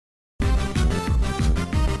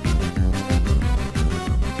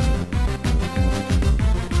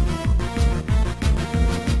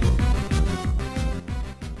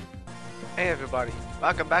everybody,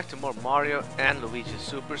 welcome back to more Mario and Luigi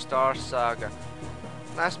Superstar Saga.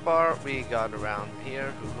 Last part we got around here,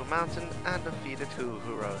 Hoo-Hoo Mountain, and defeated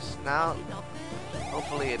Hoo-Hoo-Ros. Now,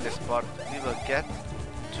 hopefully in this part we will get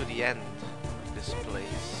to the end of this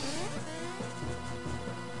place.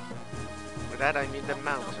 With that I mean the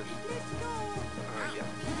mountain. Yeah.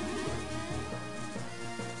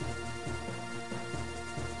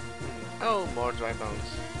 Oh, more dry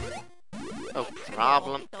bones. No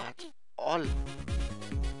problem at all.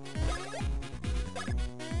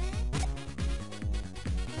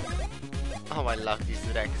 Oh, I love these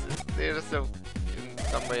Rexes. They're so, in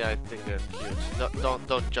some way I think they're cute.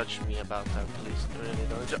 Don't judge me about that, please. Really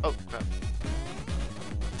don't. Oh crap!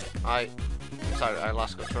 Sorry, I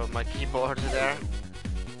lost control of my keyboard there.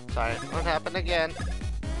 Sorry, what happened again?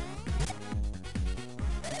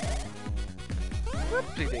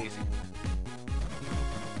 Whoopsie daisy.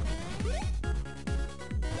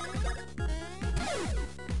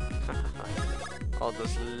 All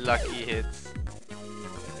those lucky hits.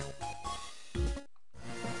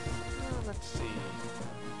 Let's see.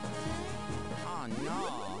 Oh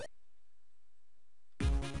no.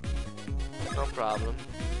 No problem.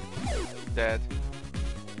 Dead.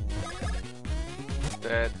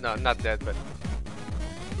 Dead. No, not dead, but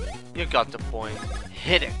you got the point.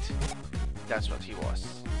 Hit it. That's what he was.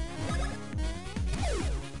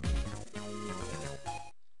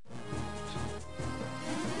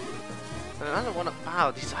 And another one. Wow,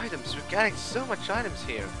 these items. We're getting so much items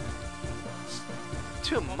here. It's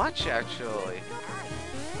too much, actually.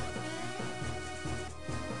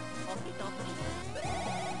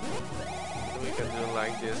 We can do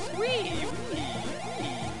like this. Wee, wee.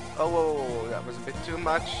 Oh, whoa, whoa, whoa, that was a bit too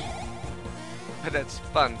much. But that's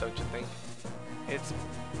fun, don't you think? It's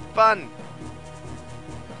fun.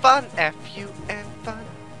 Fun, F-U-N, fun.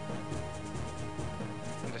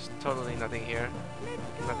 And there's totally nothing here.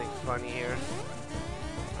 Nothing funny here.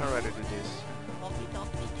 I'd rather do this.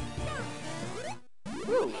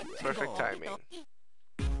 Woo! Perfect timing.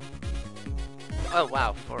 Oh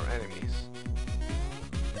wow, 4 enemies.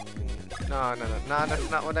 No, that's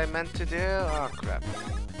not what I meant to do. Oh crap.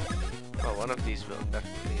 Oh, one of these will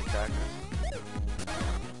definitely attack us.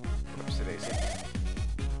 Oopsie daisy.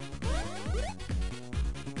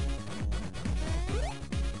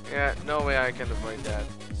 Yeah, no way I can avoid that.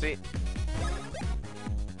 See?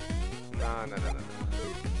 No.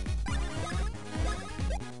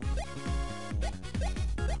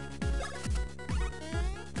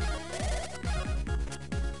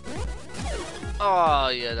 Oh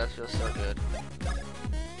yeah, that feels so good.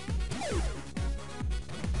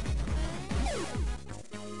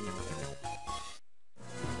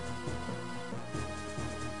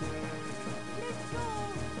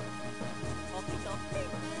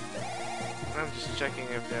 I'm just checking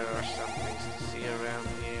if there are some things to see around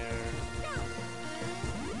here.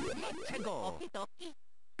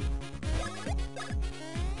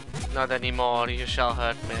 Not anymore, you shall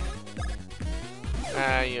hurt me.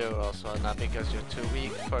 You also not, because you're too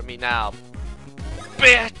weak for me now.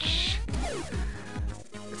 Bitch!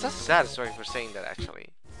 It's not satisfying for saying that, actually.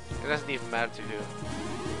 It doesn't even matter to who.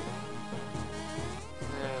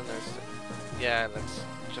 Yeah, let's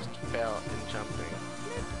just fail in jumping.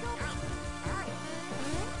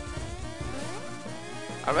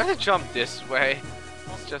 I'd rather jump this way.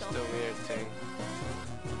 It's just a weird thing.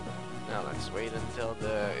 Now let's wait until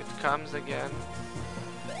it comes again.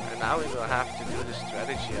 And now we will have to do the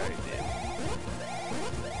strategy I did.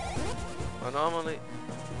 Well, normally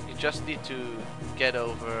you just need to get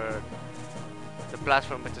over the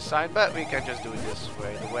platform at the side, but we can just do it this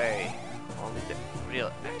way, the way only the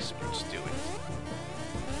real experts do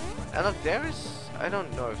it. And look, there is, I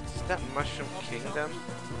don't know if it's that Mushroom Kingdom,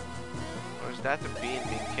 or is that the Bean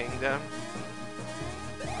Kingdom?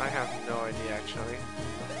 I have no idea actually.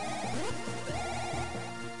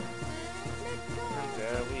 And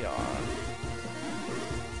there we are.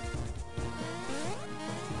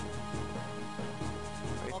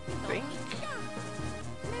 I think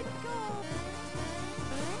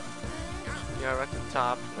we are at the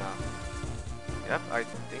top now. Yep, I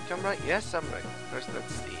think I'm right. Yes, I'm right. First,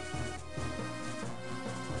 let's see.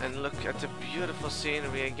 And look at the beautiful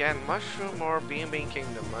scenery again. Mushroom or Bean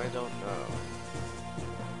Kingdom? I don't know.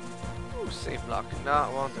 Ooh, save block. No,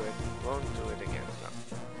 won't do it. Won't do it again. No.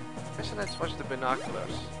 Actually, let's watch the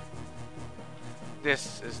binoculars.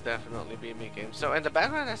 This is definitely Bean Kingdom. So in the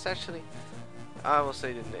background, that's actually, I will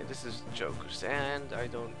say the name. This is Joker's End. I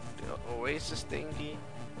don't. Oasis thingy.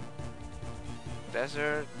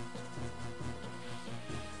 Desert.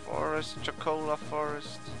 Forest. Chocola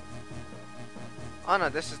Forest. Oh no,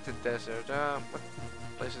 this is the desert. What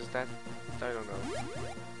place is that? I don't know.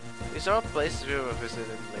 These are all places we will visit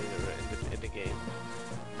later in the game.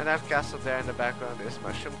 And that castle there in the background is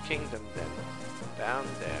Mushroom Kingdom then. Down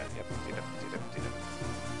there. Yep.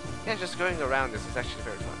 Yeah, just going around this is actually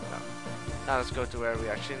very fun now. Now let's go to where we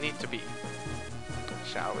actually need to be.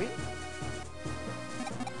 Shall we?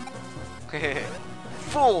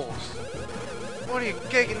 Fools! What are you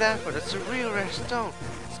kicking that for? That's a real rare stone.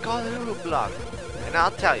 It's called a hoo block. And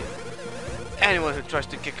I'll tell you, anyone who tries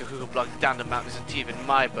to kick a hoo block down the mountain is a thief in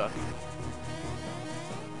my book.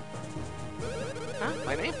 Huh?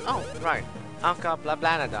 My name? Oh, right. I'm called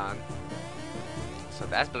Blablanadon. So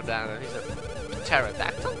that's Blablanadon. He's a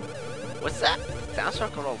pterodactyl? What's that? Sounds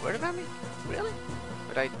like a word about me? Really?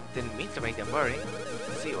 But I didn't mean to make them worry.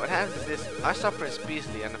 See, what happened is this. I saw Prince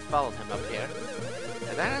Peasley and I followed him up here.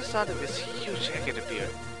 And then I saw that this huge head appeared.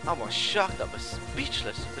 I was shocked, I was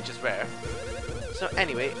speechless, which is rare. So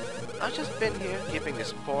anyway, I've just been here keeping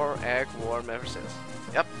this poor egg warm ever since.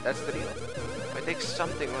 Yep, that's the deal. I think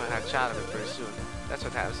something will hatch out of it pretty soon. That's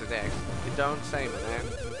what happens with eggs. You don't say, my man.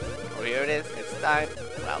 Oh, here it is. It's time.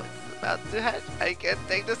 Well, it's about to hatch. I can't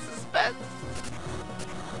take the suspense.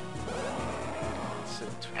 It's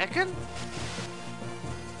a dragon?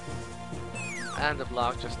 And the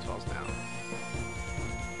block just falls down.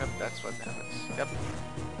 Yep, that's what happens. Yep.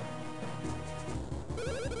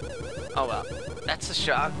 Oh well, that's a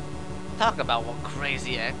shock. Talk about one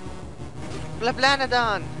crazy egg.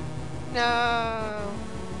 Blablanadon! No!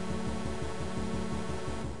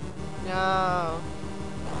 No!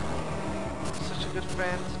 Such a good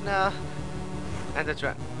friend. No! And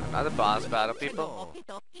another boss battle, people.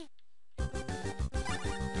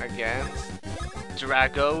 Against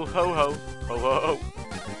Dragohoho. Ho ho ho!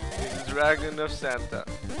 He's the dragon of Santa.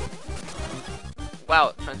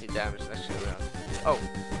 Wow, 20 damage. That's actually real. Oh.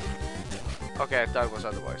 Okay, I thought it was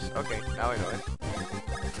otherwise. Okay, now I know it.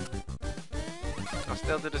 I'll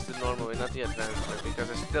still do this the normal way, not the advanced way, because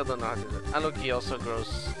I still don't know how to do it. And look, he also grows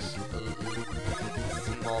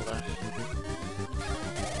smaller.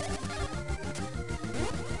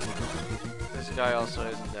 This guy also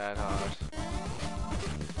isn't that hard.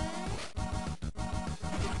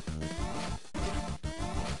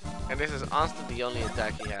 And this is honestly the only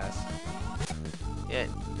attack he has. Yeah,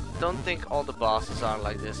 don't think all the bosses are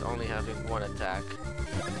like this, only having one attack.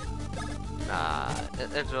 Nah,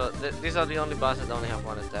 these are the only bosses that only have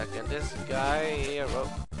one attack. And this guy here, oh,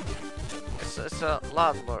 it's a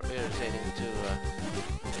lot more irritating to...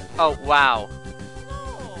 Oh, wow.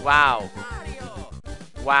 Wow.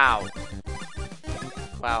 Wow.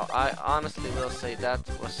 Wow, I honestly will say that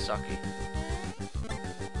was sucky.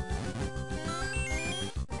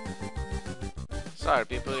 Sorry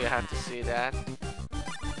people, you had to see that.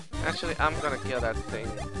 Actually, I'm gonna kill that thing.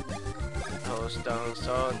 Oh, stone,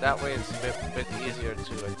 so that way it's a bit easier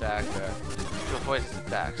to attack, to avoid its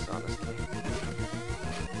attacks, honestly.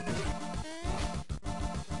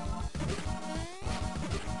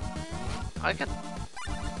 I can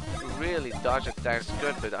really dodge attacks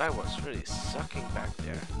good, but I was really sucking back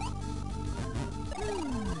there.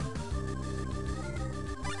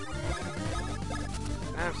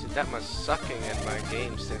 I haven't seen that much sucking in my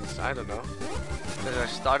game since, I don't know, since I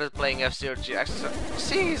started playing F-Zero GX.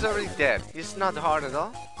 See, he's already dead. He's not hard at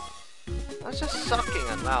all. I was just sucking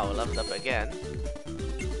and now I leveled up again.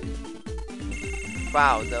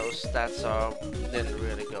 Wow, those stats didn't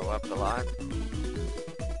really go up a lot.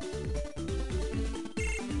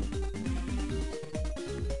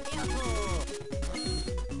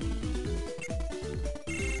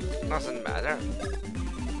 Doesn't matter.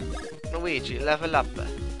 Luigi, level up.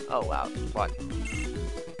 Oh wow, what?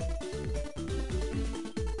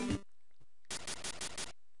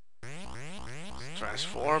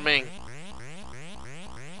 Transforming.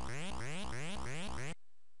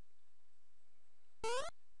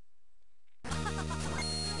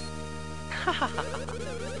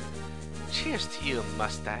 Cheers to you,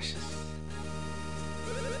 mustaches.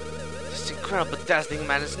 This incredible dazzling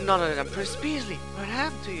man is none other than Prince Peasley. What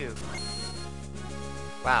happened to you?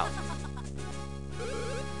 Wow.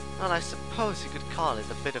 Well, I suppose you could call it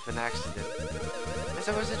a bit of an accident. As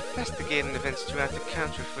I was investigating events throughout the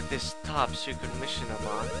country for this top secret mission I'm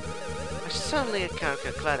on, I suddenly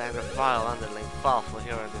encountered Clyde and a vile underling powerful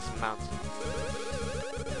here on this mountain.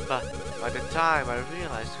 But by the time I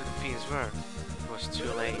realized who the fiends were, it was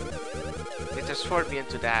too late. They transformed me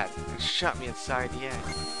into that and shot me inside the egg.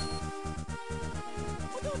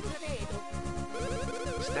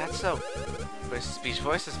 Is that so? Princess Peach's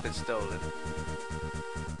voice has been stolen.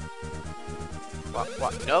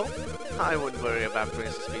 What? No? I wouldn't worry about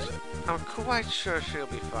Princess Peach. I'm quite sure she'll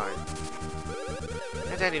be fine.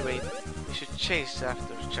 At any rate, we should chase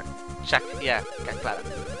after Check, yeah, Cacletta.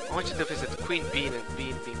 I want you to visit Queen Bean and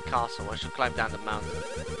Bean Bean Castle. I should climb down the mountain.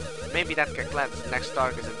 Maybe that Cacletta's next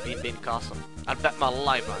target is at Bean Bean Castle. I'd bet my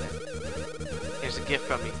life on it. Here's a gift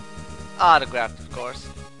from me. Autographed, of course.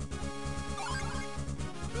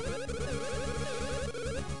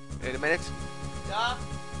 Wait a minute. Stop.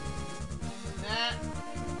 Nah.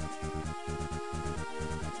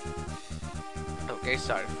 Okay,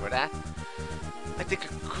 sorry for that. I think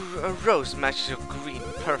a rose matches your green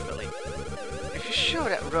perfectly. If you show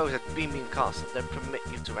that rose at Bean Bean Castle, they'll permit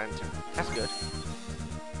you to enter. That's good.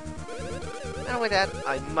 And with that,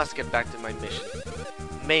 I must get back to my mission.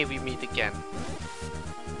 May we meet again.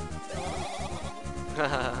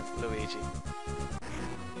 Luigi.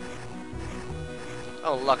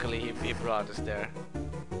 Oh, luckily he brought us there.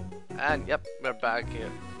 And yep, we're back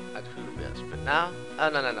here at Whoville's. But now, oh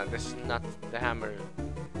no, this is not the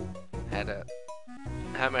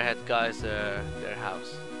Hammerhead guys, their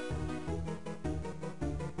house.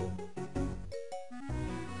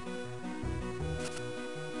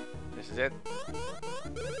 This is it.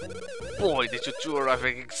 Boy, did you two arrive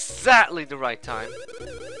at exactly the right time.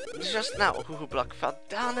 Just now, a hoo-hoo block fell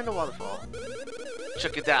down in the waterfall.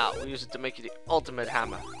 Check it out, we use it to make you the ultimate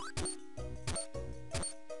hammer.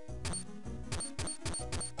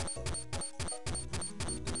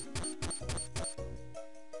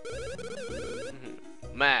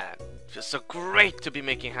 Man, it feels so great to be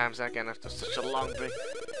making hams again after such a long break.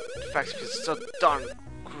 In fact, it feels so darn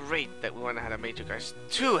great that we went ahead and made you guys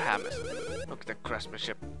 2 hammers. Look at the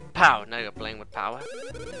craftsmanship. Pow! Now you're playing with power.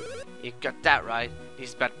 You got that right.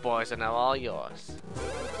 These bad boys are now all yours.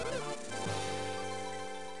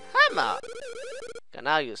 Hammer! Can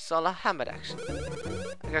now use solar hammer action.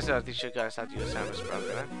 I guess I'll teach you guys how to use hammers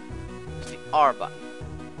properly, right? It's the R button.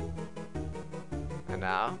 And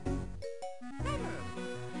now?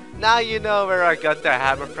 Now you know where I got the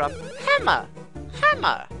hammer from. Hammer!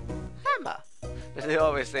 Hammer! Hammer! As they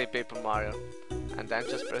always say, Paper Mario. And then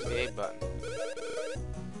just press the A button.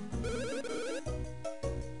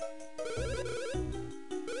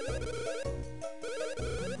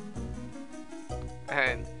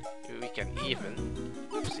 And we can even.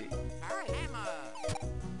 Oopsie.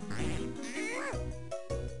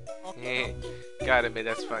 Gotta admit,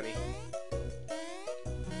 that's funny.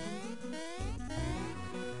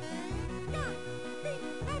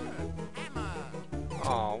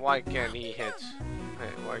 Oh, why can't he hit?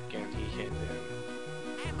 Hey, why can't he hit him?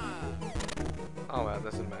 Oh well,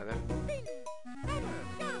 doesn't matter.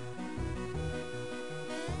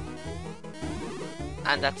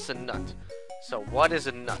 And that's a nut. So what is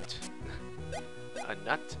a nut? A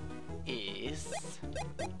nut is...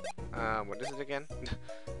 what is it again?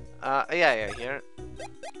 yeah, here.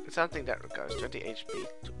 It's something that requires 20 HP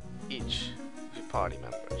to each of your party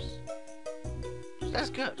members. So that's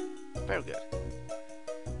good. Very good.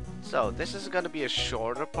 So this is gonna be a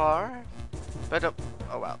shorter part. But, oh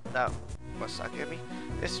well, that was sucking me.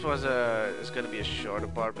 This was it's gonna be a shorter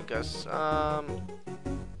part because,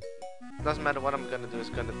 doesn't matter what I'm gonna do, it's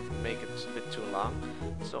gonna make it a bit too long.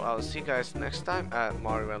 So I'll see you guys next time at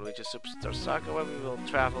Mario & Luigi Superstar Saga, where we will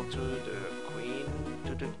travel to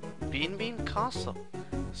the Bean Bean Castle.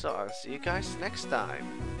 So I'll see you guys next time.